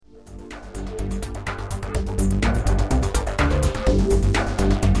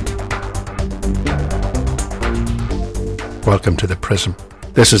Welcome to the Prism.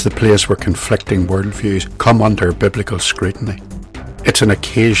 This is the place where conflicting worldviews come under biblical scrutiny. It's an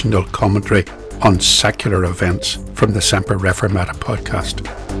occasional commentary on secular events from the Semper Reformata podcast.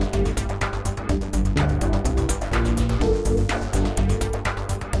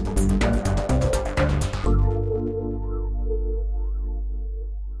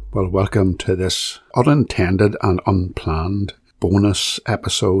 Well, welcome to this unintended and unplanned bonus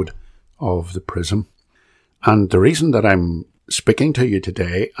episode of the Prism. And the reason that I'm speaking to you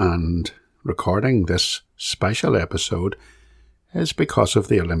today and recording this special episode is because of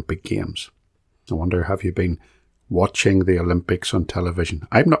the Olympic Games. I wonder, have you been watching the Olympics on television?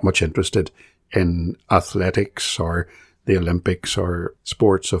 I'm not much interested in athletics or the Olympics or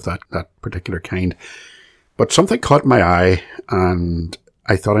sports of that particular kind. But something caught my eye and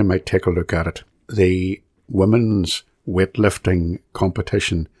I thought I might take a look at it. The women's weightlifting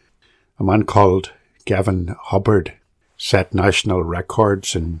competition. A man called Gavin Hubbard set national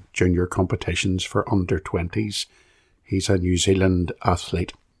records in junior competitions for under-20s. He's a New Zealand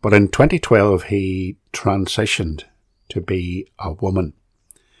athlete. But in 2012, he transitioned to be a woman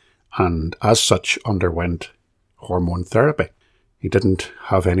and as such underwent hormone therapy. He didn't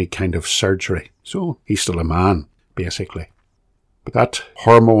have any kind of surgery, so he's still a man, basically. But that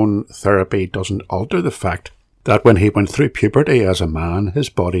hormone therapy doesn't alter the fact that when he went through puberty as a man, his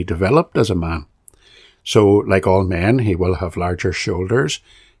body developed as a man. So, like all men, he will have larger shoulders,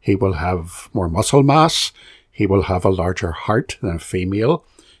 he will have more muscle mass, he will have a larger heart than a female,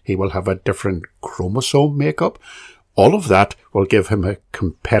 he will have a different chromosome makeup. All of that will give him a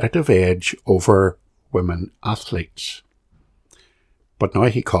competitive edge over women athletes. But now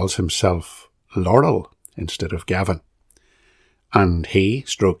he calls himself Laurel instead of Gavin. And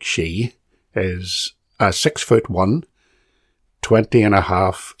she is a 6'1",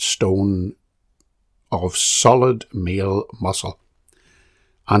 20.5 stone of solid male muscle,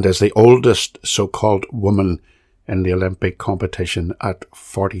 and is the oldest so-called woman in the Olympic competition at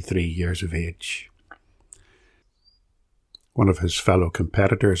 43 years of age. One of his fellow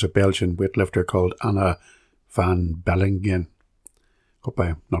competitors, a Belgian weightlifter called Anna van Bellingen, hope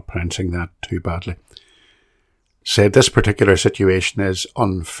I'm not pronouncing that too badly, said this particular situation is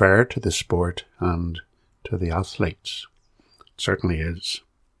unfair to the sport and to the athletes. It certainly is.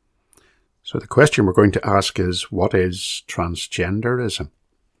 So the question we're going to ask is, what is transgenderism?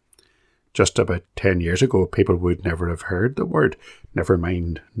 Just about 10 years ago, people would never have heard the word, never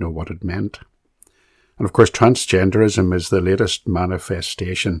mind know what it meant. And of course, transgenderism is the latest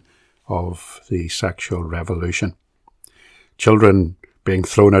manifestation of the sexual revolution. Children being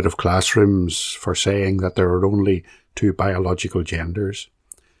thrown out of classrooms for saying that there are only two biological genders.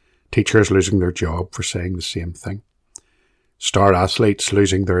 Teachers losing their job for saying the same thing. Star athletes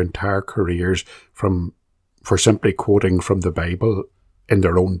losing their entire careers for simply quoting from the Bible in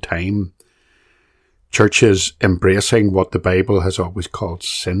their own time. Churches embracing what the Bible has always called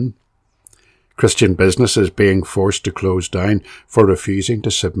sin. Christian businesses being forced to close down for refusing to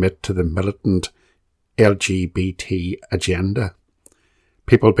submit to the militant LGBT agenda.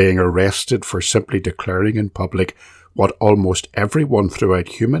 People being arrested for simply declaring in public what almost everyone throughout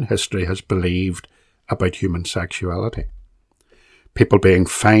human history has believed about human sexuality. People being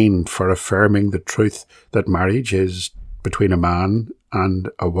fined for affirming the truth that marriage is between a man and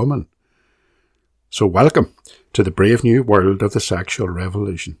a woman. So welcome to the brave new world of the sexual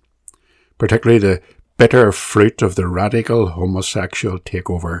revolution, particularly the bitter fruit of the radical homosexual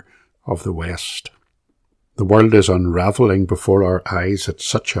takeover of the West. The world is unravelling before our eyes at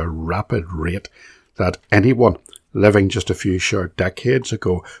such a rapid rate that anyone living just a few short decades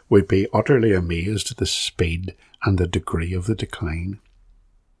ago would be utterly amazed at the speed and the degree of the decline.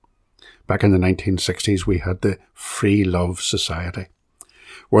 Back in the 1960s, we had the Free Love Society,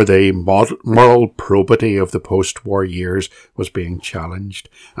 where the moral probity of the post-war years was being challenged,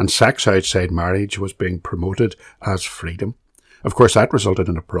 and sex outside marriage was being promoted as freedom. Of course, that resulted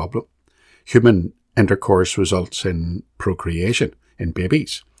in a problem. Human intercourse results in procreation, in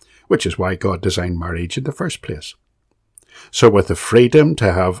babies, which is why God designed marriage in the first place. So with the freedom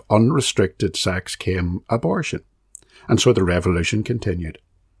to have unrestricted sex came abortion, and so the revolution continued.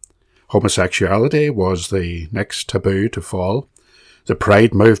 Homosexuality was the next taboo to fall. The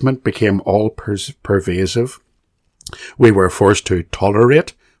Pride movement became all-pervasive. We were forced to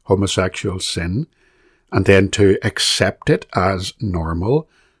tolerate homosexual sin, and then to accept it as normal,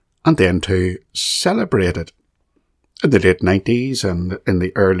 and then to celebrate it. In the late 90s and in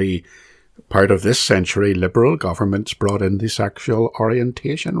the early part of this century, liberal governments brought in the sexual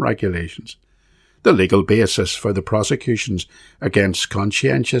orientation regulations. the legal basis for the prosecutions against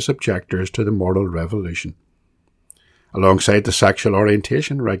conscientious objectors to the moral revolution. Alongside the sexual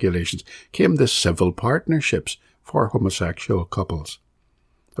orientation regulations came the civil partnerships for homosexual couples.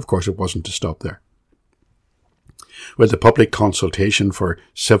 Of course, it wasn't to stop there. When the public consultation for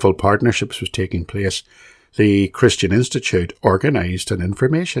civil partnerships was taking place, the Christian Institute organised an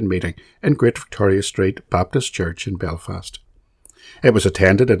information meeting in Great Victoria Street Baptist Church in Belfast. It was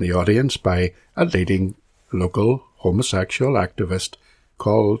attended in the audience by a leading local homosexual activist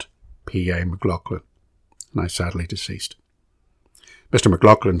called P.I. McLaughlin, now sadly deceased. Mr.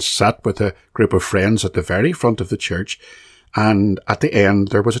 McLaughlin sat with a group of friends at the very front of the church, and at the end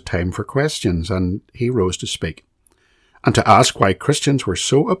there was a time for questions, and he rose to speak, and to ask why Christians were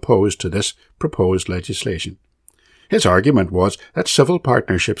so opposed to this proposed legislation. His argument was that civil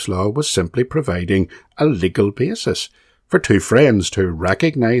partnerships law was simply providing a legal basis for two friends to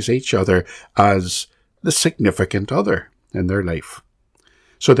recognise each other as the significant other in their life.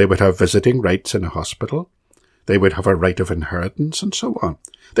 So they would have visiting rights in a hospital, they would have a right of inheritance, and so on.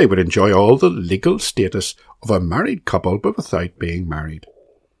 They would enjoy all the legal status of a married couple, but without being married.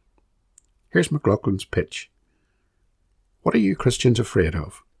 Here's McLaughlin's pitch. What are you Christians afraid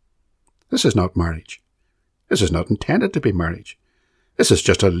of? This is not marriage. This is not intended to be marriage. This is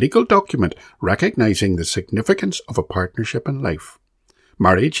just a legal document recognising the significance of a partnership in life.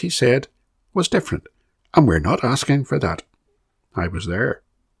 Marriage, he said, was different, and we're not asking for that. I was there.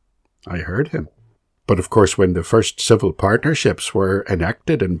 I heard him. But of course, when the first civil partnerships were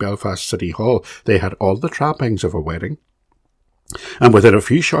enacted in Belfast City Hall, they had all the trappings of a wedding. And within a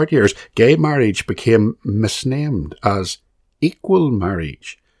few short years, gay marriage became misnamed as equal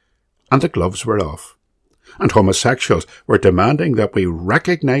marriage, and the gloves were off. And homosexuals were demanding that we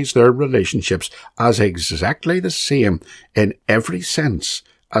recognise their relationships as exactly the same in every sense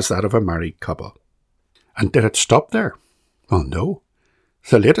as that of a married couple. And did it stop there? Well, no.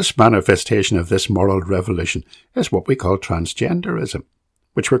 The latest manifestation of this moral revolution is what we call transgenderism,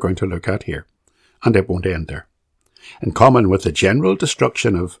 which we're going to look at here, and it won't end there. In common with the general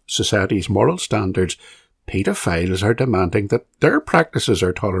destruction of society's moral standards, paedophiles are demanding that their practices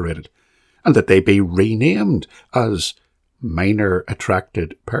are tolerated, and that they be renamed as minor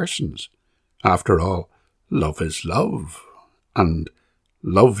attracted persons. After all, love is love, and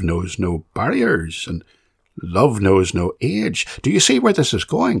love knows no barriers, and love knows no age. Do you see where this is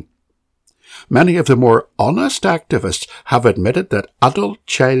going? Many of the more honest activists have admitted that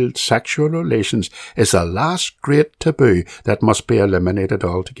adult-child sexual relations is the last great taboo that must be eliminated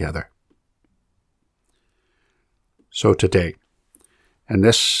altogether. So today, in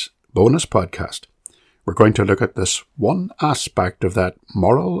this bonus podcast, we're going to look at this one aspect of that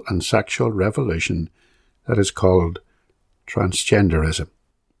moral and sexual revolution that is called transgenderism.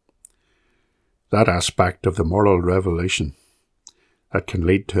 That aspect of the moral revolution that can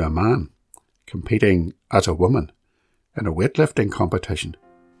lead to a man competing as a woman in a weightlifting competition.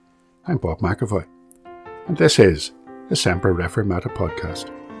 I'm Bob McAvoy, and this is the Semper Reformata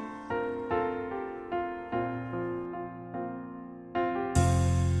podcast.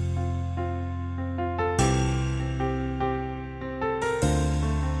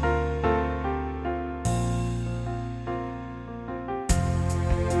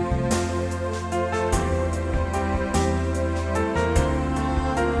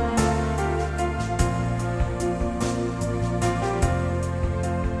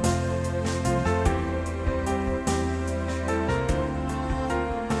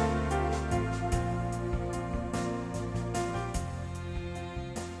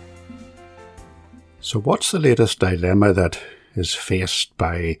 So what's the latest dilemma that is faced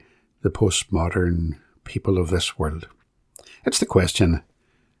by the postmodern people of this world? It's the question,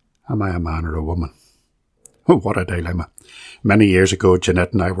 am I a man or a woman? Oh, what a dilemma. Many years ago,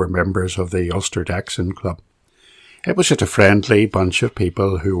 Jeanette and I were members of the Ulster Dachshund Club. It was just a friendly bunch of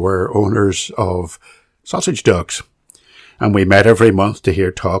people who were owners of sausage dogs. And we met every month to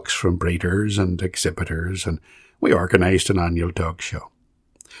hear talks from breeders and exhibitors, and we organised an annual dog show.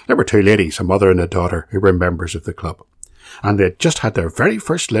 There were two ladies, a mother and a daughter, who were members of the club, and they'd just had their very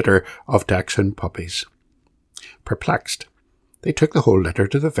first litter of dachshund puppies. Perplexed, they took the whole litter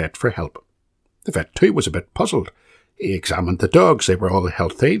to the vet for help. The vet, too, was a bit puzzled. He examined the dogs. They were all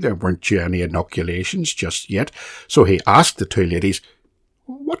healthy. There weren't due any inoculations just yet, so he asked the two ladies,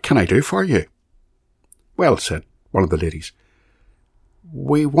 "What can I do for you?" "Well," said one of the ladies,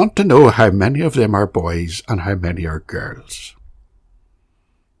 "we want to know how many of them are boys and how many are girls."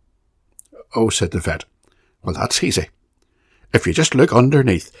 "Oh," said the vet, "well, that's easy. If you just look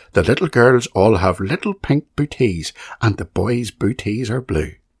underneath, the little girls all have little pink booties, and the boys' booties are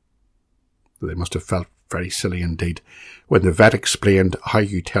blue." They must have felt very silly indeed when the vet explained how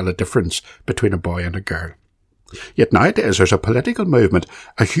you tell a difference between a boy and a girl. Yet nowadays there's a political movement,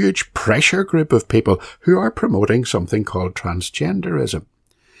 a huge pressure group of people who are promoting something called transgenderism.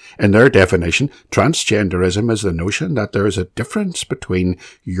 In their definition, transgenderism is the notion that there is a difference between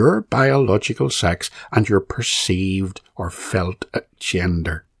your biological sex and your perceived or felt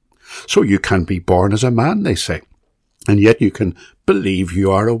gender. So you can be born as a man, they say, and yet you can believe you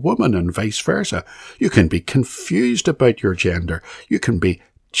are a woman and vice versa. You can be confused about your gender. You can be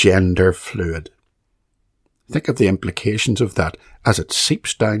gender fluid. Think of the implications of that as it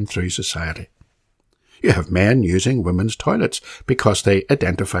seeps down through society. You have men using women's toilets because they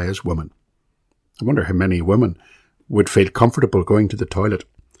identify as women. I wonder how many women would feel comfortable going to the toilet,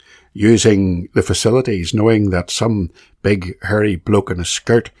 using the facilities, knowing that some big hairy bloke in a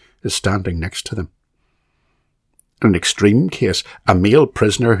skirt is standing next to them. In an extreme case, a male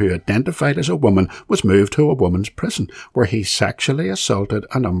prisoner who identified as a woman was moved to a women's prison, where he sexually assaulted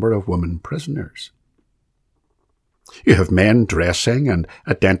a number of women prisoners. You have men dressing and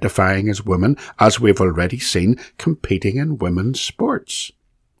identifying as women, as we've already seen, competing in women's sports,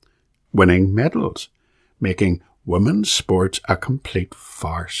 winning medals, making women's sports a complete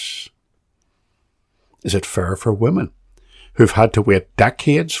farce. Is it fair for women, who've had to wait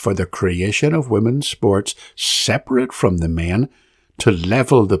decades for the creation of women's sports separate from the men, to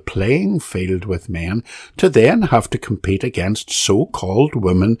level the playing field with men, to then have to compete against so-called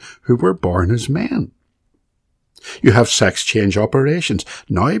women who were born as men? You have sex change operations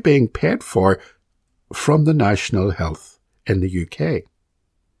now being paid for from the National Health in the UK.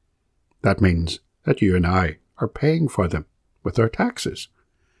 That means that you and I are paying for them with our taxes.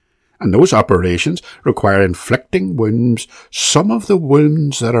 And those operations require inflicting wounds, some of the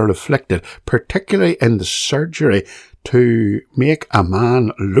wounds that are afflicted, particularly in the surgery, to make a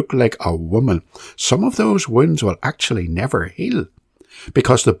man look like a woman. Some of those wounds will actually never heal,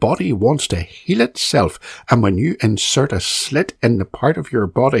 because the body wants to heal itself, and when you insert a slit in the part of your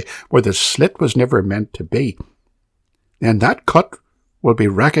body where the slit was never meant to be, then that cut will be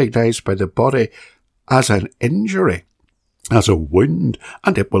recognized by the body as an injury, as a wound,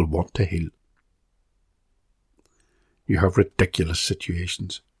 and it will want to heal. You have ridiculous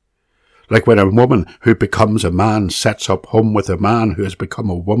situations, like when a woman who becomes a man sets up home with a man who has become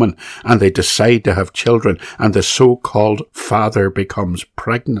a woman, and they decide to have children, and the so-called father becomes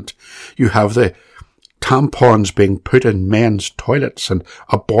pregnant. You have the tampons being put in men's toilets and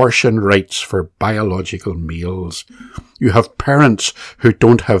abortion rights for biological males. You have parents who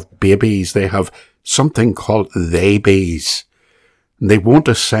don't have babies. They have something called they-bays. They won't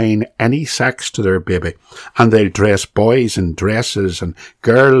assign any sex to their baby, and they'll dress boys in dresses and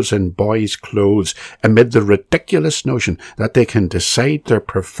girls in boys' clothes amid the ridiculous notion that they can decide their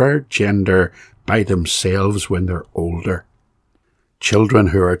preferred gender by themselves when they're older. Children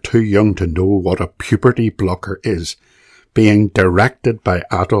who are too young to know what a puberty blocker is, being directed by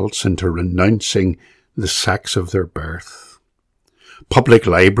adults into renouncing the sex of their birth. Public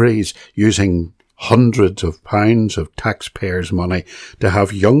libraries using hundreds of pounds of taxpayers' money to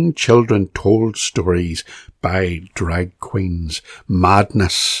have young children told stories by drag queens.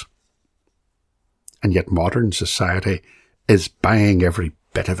 Madness. And yet modern society is buying every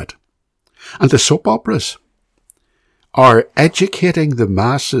bit of it. And the soap operas are educating the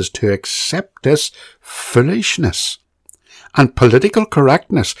masses to accept this foolishness. And political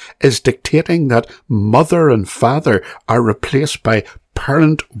correctness is dictating that mother and father are replaced by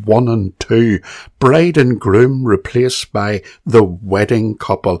parent 1 and 2, bride and groom replaced by the wedding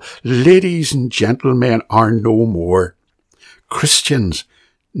couple. Ladies and gentlemen are no more. Christians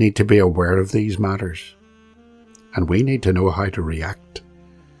need to be aware of these matters, and we need to know how to react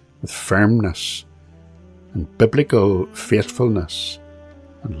with firmness and biblical faithfulness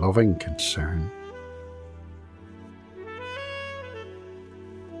and loving concern.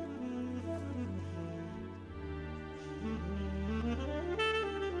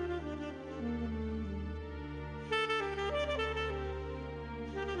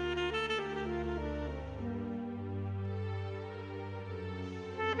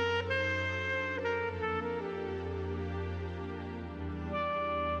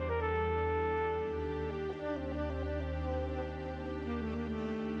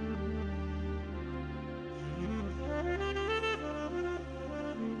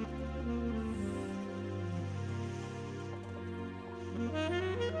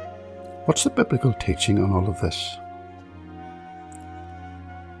 What's the biblical teaching on all of this?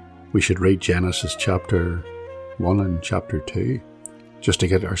 We should read Genesis chapter 1 and chapter 2 just to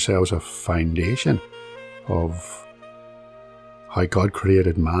get ourselves a foundation of how God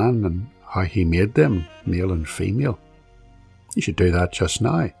created man and how he made them, male and female. You should do that just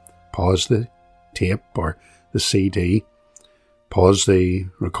now. Pause the tape or the CD, pause the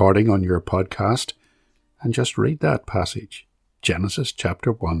recording on your podcast, and just read that passage, Genesis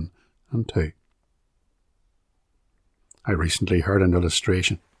chapter 1 and 2. I recently heard an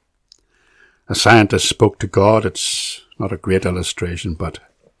illustration. A scientist spoke to God. It's not a great illustration, but,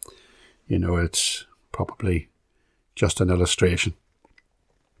 it's probably just an illustration.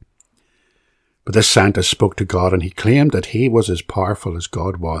 But this scientist spoke to God, and he claimed that he was as powerful as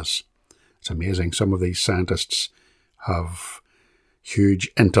God was. It's amazing. Some of these scientists have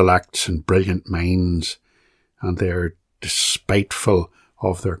huge intellects and brilliant minds, and they're despiteful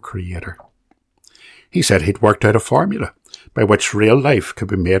of their creator. He said he'd worked out a formula by which real life could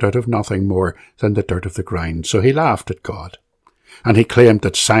be made out of nothing more than the dirt of the ground. So he laughed at God. And he claimed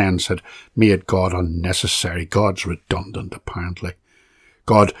that science had made God unnecessary. God's redundant, apparently.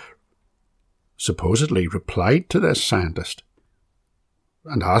 God supposedly replied to this scientist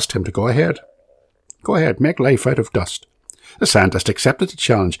and asked him to go ahead. Go ahead, make life out of dust. The scientist accepted the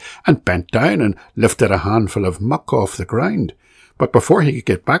challenge and bent down and lifted a handful of muck off the ground. But before he could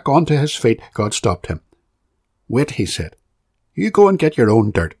get back onto his feet, God stopped him. Wait, he said. You go and get your own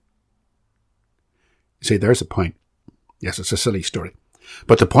dirt. You see, there's the point. Yes, it's a silly story.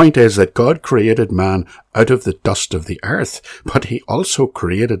 But the point is that God created man out of the dust of the earth, but he also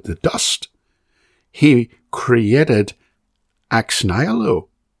created the dust. He created ex nihilo,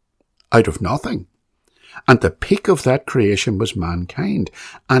 out of nothing. And the peak of that creation was mankind.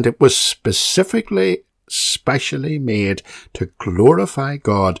 And it was specially made to glorify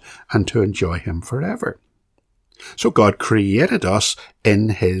God and to enjoy him forever. So God created us in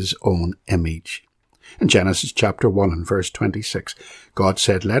his own image. In Genesis chapter 1 and verse 26, God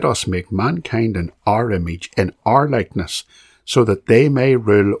said, "Let us make mankind in our image, in our likeness, so that they may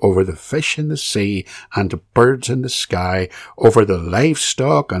rule over the fish in the sea and the birds in the sky, over the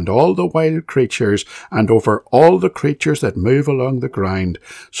livestock and all the wild creatures, and over all the creatures that move along the ground."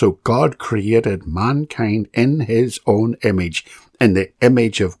 So God created mankind in his own image. In the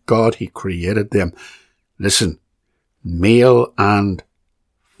image of God he created them. Listen, male and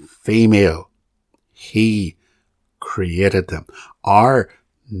female. He created them. Our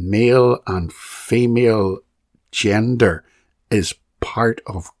male and female gender is part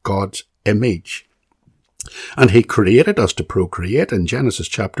of God's image. And he created us to procreate. In Genesis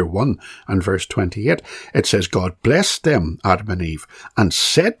chapter 1 and verse 28, it says, God blessed them, Adam and Eve, and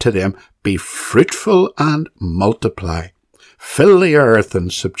said to them, "Be fruitful and multiply. Fill the earth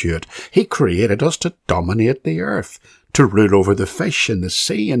and subdue it." He created us to dominate the earth, to rule over the fish in the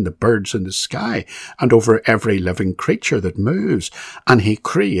sea and the birds in the sky, and over every living creature that moves. And he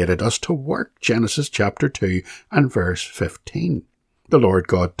created us to work. Genesis chapter 2 and verse 15. The Lord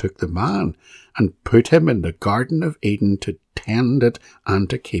God took the man and put him in the Garden of Eden to tend it and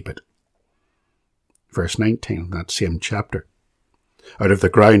to keep it. Verse 19, that same chapter. Out of the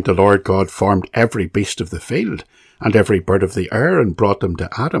ground the Lord God formed every beast of the field and every bird of the air, and brought them to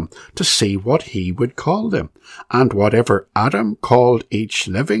Adam to see what he would call them. And whatever Adam called each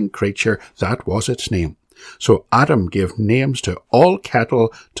living creature, that was its name. So Adam gave names to all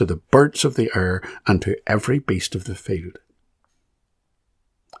cattle, to the birds of the air, and to every beast of the field.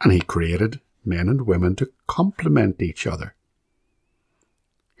 And he created men and women to complement each other.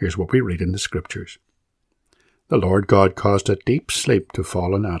 Here's what we read in the scriptures. The Lord God caused a deep sleep to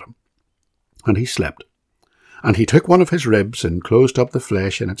fall on Adam, and he slept. And he took one of his ribs and closed up the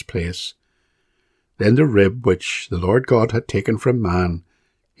flesh in its place. Then the rib which the Lord God had taken from man,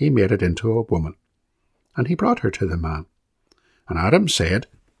 he made it into a woman, and he brought her to the man. And Adam said,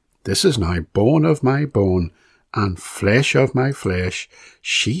 "This is now bone of my bone, and flesh of my flesh.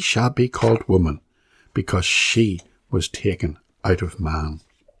 She shall be called woman, because she was taken out of man."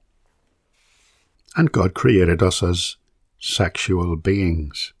 And God created us as sexual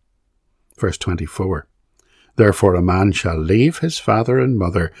beings. Verse 24. Therefore a man shall leave his father and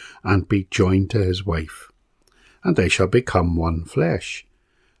mother, and be joined to his wife, and they shall become one flesh.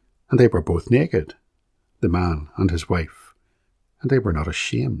 And they were both naked, the man and his wife, and they were not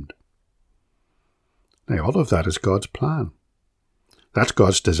ashamed. Now all of that is God's plan. That's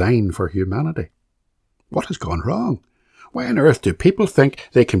God's design for humanity. What has gone wrong? Why on earth do people think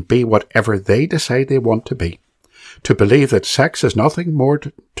they can be whatever they decide they want to be? To believe that sex has nothing more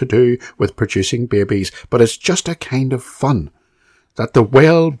to do with producing babies, but it's just a kind of fun. That the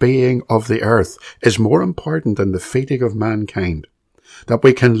well-being of the earth is more important than the feeding of mankind. That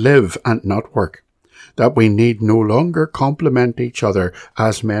we can live and not work. that we need no longer complement each other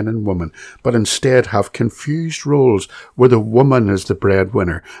as men and women, but instead have confused roles where the woman is the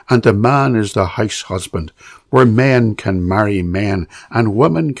breadwinner and the man is the house husband, where men can marry men and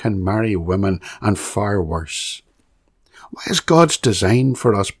women can marry women, and far worse. Why is God's design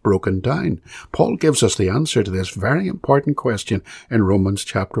for us broken down? Paul gives us the answer to this very important question in Romans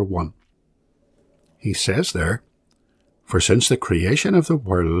chapter 1. He says there, "For since the creation of the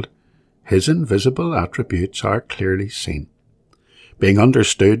world, his invisible attributes are clearly seen, being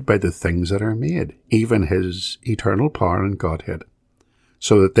understood by the things that are made, even his eternal power and Godhead,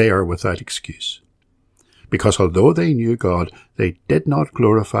 so that they are without excuse. Because although they knew God, they did not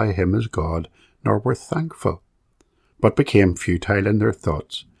glorify him as God, nor were thankful, but became futile in their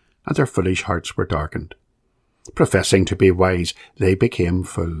thoughts, and their foolish hearts were darkened. Professing to be wise, they became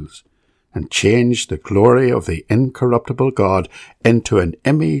fools, and changed the glory of the incorruptible God into an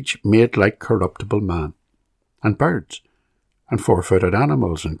image made like corruptible man, and birds, and four-footed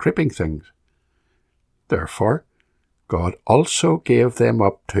animals, and creeping things. Therefore God also gave them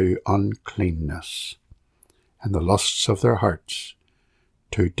up to uncleanness, and the lusts of their hearts,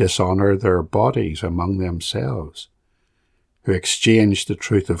 to dishonour their bodies among themselves, who exchanged the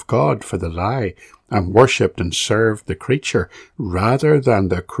truth of God for the lie, and worshipped and served the creature rather than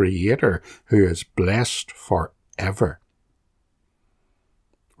the Creator, who is blessed forever."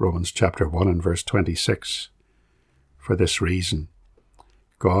 Romans chapter 1 and verse 26. For this reason,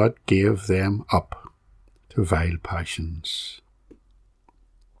 God gave them up to vile passions.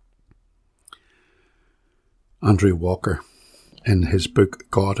 Andrew Walker, in his book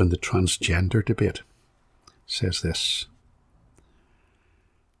God and the Transgender Debate, says this: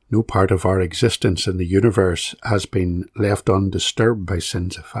 "No part of our existence in the universe has been left undisturbed by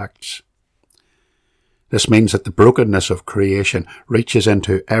sin's effects. This means that the brokenness of creation reaches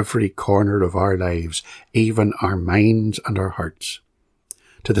into every corner of our lives, even our minds and our hearts.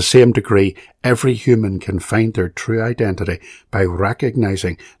 To the same degree, every human can find their true identity by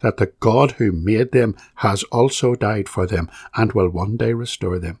recognizing that the God who made them has also died for them and will one day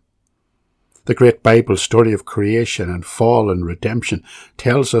restore them. The great Bible story of creation and fall and redemption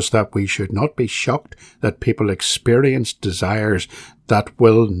tells us that we should not be shocked that people experience desires that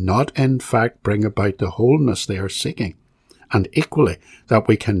will not in fact bring about the wholeness they are seeking, and equally that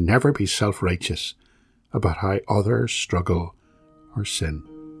we can never be self-righteous about how others struggle or sin."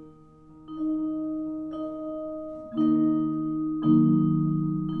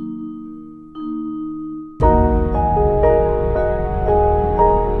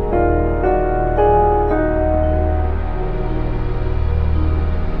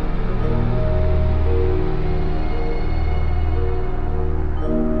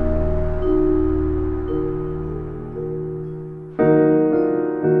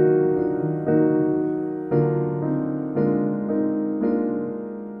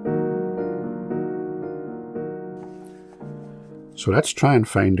 So let's try and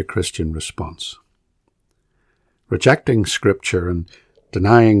find a Christian response. Rejecting Scripture and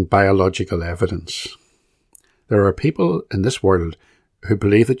denying biological evidence. There are people in this world who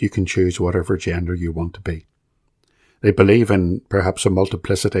believe that you can choose whatever gender you want to be. They believe in perhaps a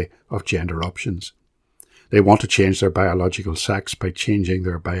multiplicity of gender options. They want to change their biological sex by changing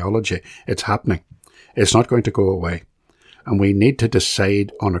their biology. It's happening. It's not going to go away. And we need to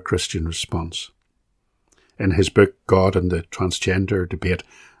decide on a Christian response. In his book, God and the Transgender Debate,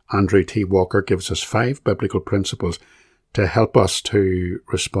 Andrew T. Walker gives us 5 biblical principles to help us to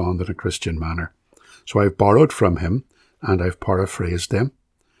respond in a Christian manner. So I've borrowed from him and I've paraphrased them.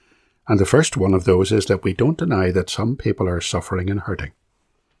 And the first one of those is that we don't deny that some people are suffering and hurting.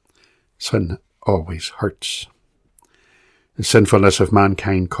 Sin always hurts. The sinfulness of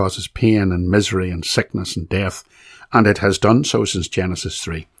mankind causes pain and misery and sickness and death, and it has done so since Genesis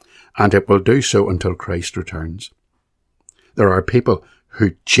 3. And it will do so until Christ returns. There are people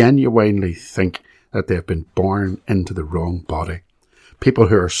who genuinely think that they've been born into the wrong body. People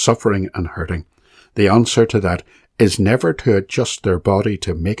who are suffering and hurting. The answer to that is never to adjust their body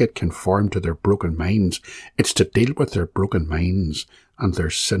to make it conform to their broken minds. It's to deal with their broken minds and their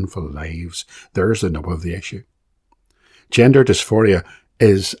sinful lives. There's the nub of the issue. Gender dysphoria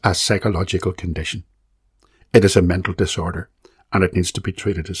is a psychological condition. It is a mental disorder, and it needs to be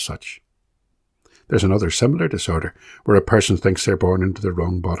treated as such. There's another similar disorder where a person thinks they're born into the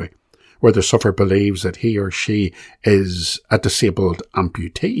wrong body, where the sufferer believes that he or she is a disabled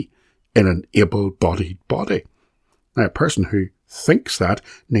amputee in an able-bodied body. Now, a person who thinks that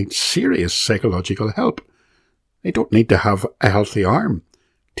needs serious psychological help. They don't need to have a healthy arm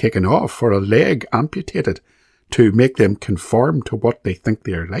taken off or a leg amputated to make them conform to what they think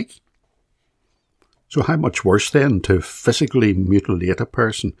they are like. So how much worse then to physically mutilate a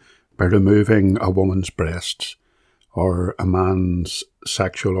person by removing a woman's breasts or a man's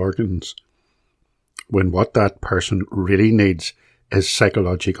sexual organs, when what that person really needs is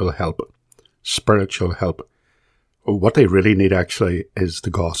psychological help, spiritual help. What they really need actually is the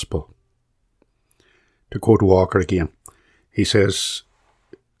gospel. To quote Walker again, he says,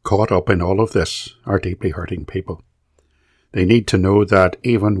 caught up in all of this are deeply hurting people. They need to know that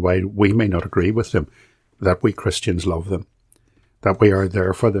even while we may not agree with them, that we Christians love them, that we are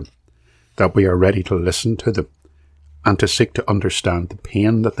there for them, that we are ready to listen to them, and to seek to understand the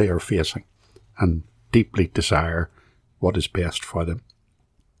pain that they are facing, and deeply desire what is best for them.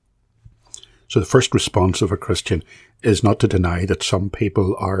 So the first response of a Christian is not to deny that some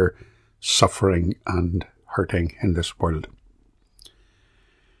people are suffering and hurting in this world.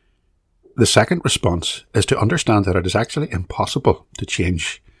 The second response is to understand that it is actually impossible to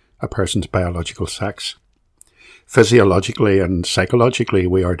change a person's biological sex. Physiologically and psychologically,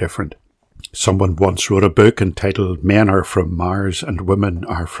 we are different. Someone once wrote a book entitled Men Are From Mars and Women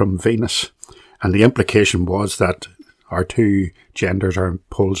Are From Venus. And the implication was that our two genders are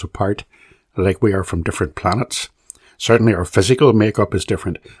poles apart, like we are from different planets. Certainly our physical makeup is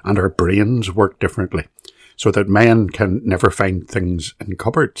different and our brains work differently, so that men can never find things in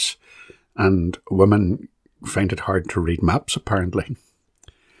cupboards and women find it hard to read maps, apparently.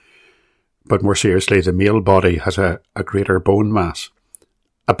 But more seriously, the male body has a greater bone mass,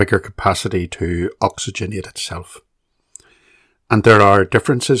 a bigger capacity to oxygenate itself. And there are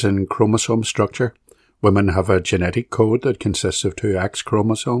differences in chromosome structure. Women have a genetic code that consists of 2 X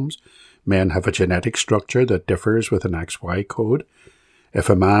chromosomes. Men have a genetic structure that differs with an XY code. If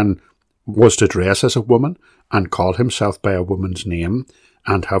a man was to dress as a woman and call himself by a woman's name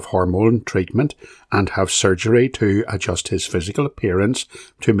and have hormone treatment and have surgery to adjust his physical appearance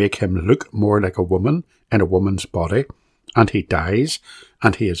to make him look more like a woman in a woman's body, and he dies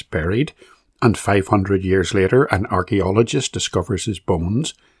and he is buried, and 500 years later an archaeologist discovers his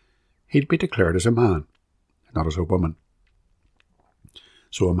bones, he'd be declared as a man, not as a woman.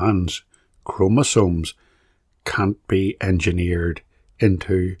 So a man's chromosomes can't be engineered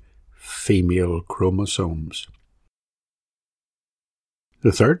into female chromosomes.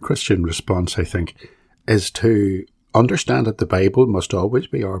 The third Christian response, I think, is to understand that the Bible must always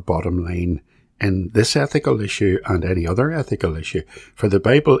be our bottom line in this ethical issue and any other ethical issue, for the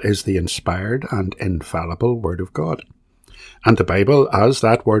Bible is the inspired and infallible Word of God. And the Bible, as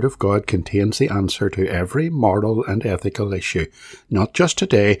that Word of God, contains the answer to every moral and ethical issue, not just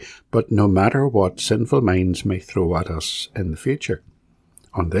today, but no matter what sinful minds may throw at us in the future.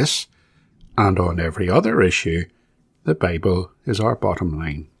 On this, and on every other issue, the Bible is our bottom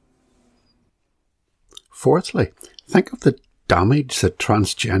line. Fourthly, think of the damage that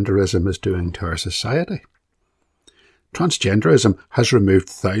transgenderism is doing to our society. Transgenderism has removed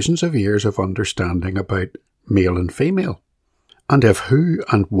thousands of years of understanding about male and female. And if who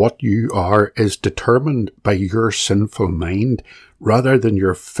and what you are is determined by your sinful mind rather than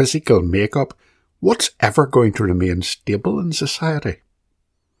your physical makeup, what's ever going to remain stable in society?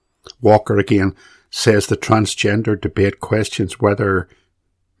 Walker again says the transgender debate questions whether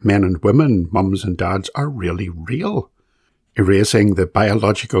men and women, mums and dads, are really real, erasing the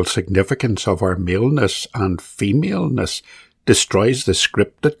biological significance of our maleness and femaleness destroys the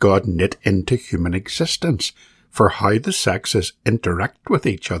script that God knit into human existence for how the sexes interact with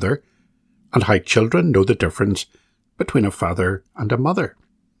each other and how children know the difference between a father and a mother.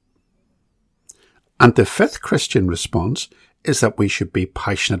 And the fifth Christian response is that we should be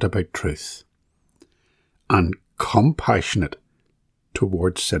passionate about truth and compassionate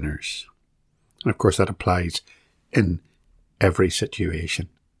towards sinners. And of course that applies in every situation.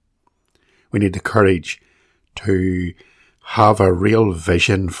 We need the courage to have a real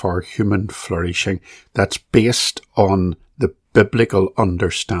vision for human flourishing that's based on the biblical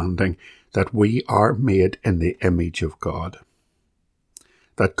understanding that we are made in the image of God,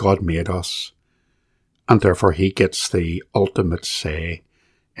 that God made us, and therefore He gets the ultimate say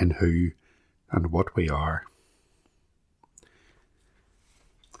in who and what we are.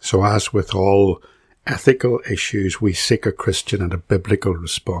 So as with all ethical issues, we seek a Christian and a biblical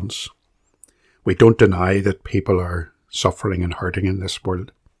response. We don't deny that people are suffering and hurting in this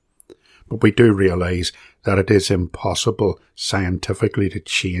world, but we do realise that it is impossible scientifically to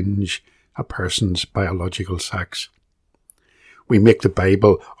change a person's biological sex. We make the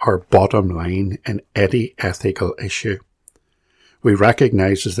Bible our bottom line in any ethical issue. We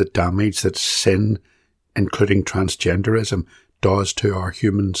recognise the damage that sin, including transgenderism, does to our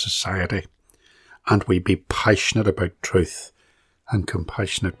human society, and we be passionate about truth and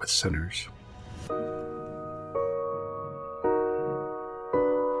compassionate with sinners.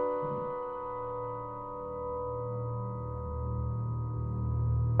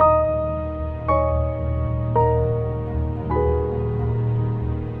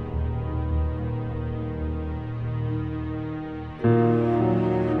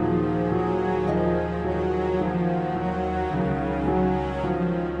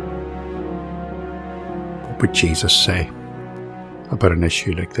 would Jesus say about an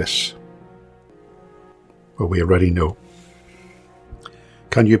issue like this? Well, we already know.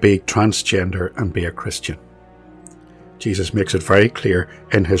 Can you be transgender and be a Christian? Jesus makes it very clear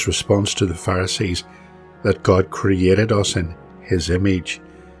in his response to the Pharisees that God created us in his image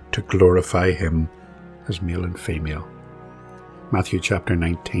to glorify him as male and female. Matthew chapter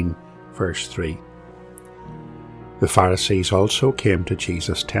 19, verse 3. The Pharisees also came to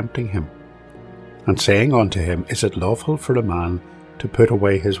Jesus, tempting him, and saying unto him, Is it lawful for a man to put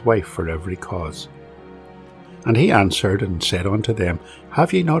away his wife for every cause? And he answered and said unto them,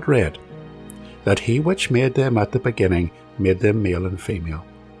 Have ye not read, that he which made them at the beginning made them male and female?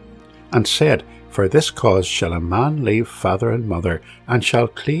 And said, For this cause shall a man leave father and mother, and shall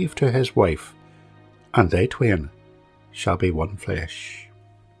cleave to his wife, and they twain shall be one flesh.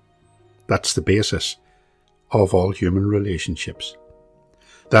 That's the basis of all human relationships.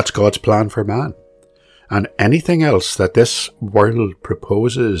 That's God's plan for man. And anything else that this world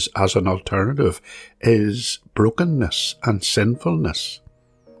proposes as an alternative is brokenness and sinfulness.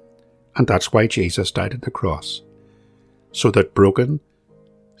 And that's why Jesus died at the cross, so that broken,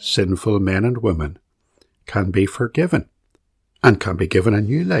 sinful men and women can be forgiven and can be given a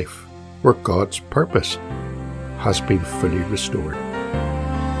new life where God's purpose has been fully restored.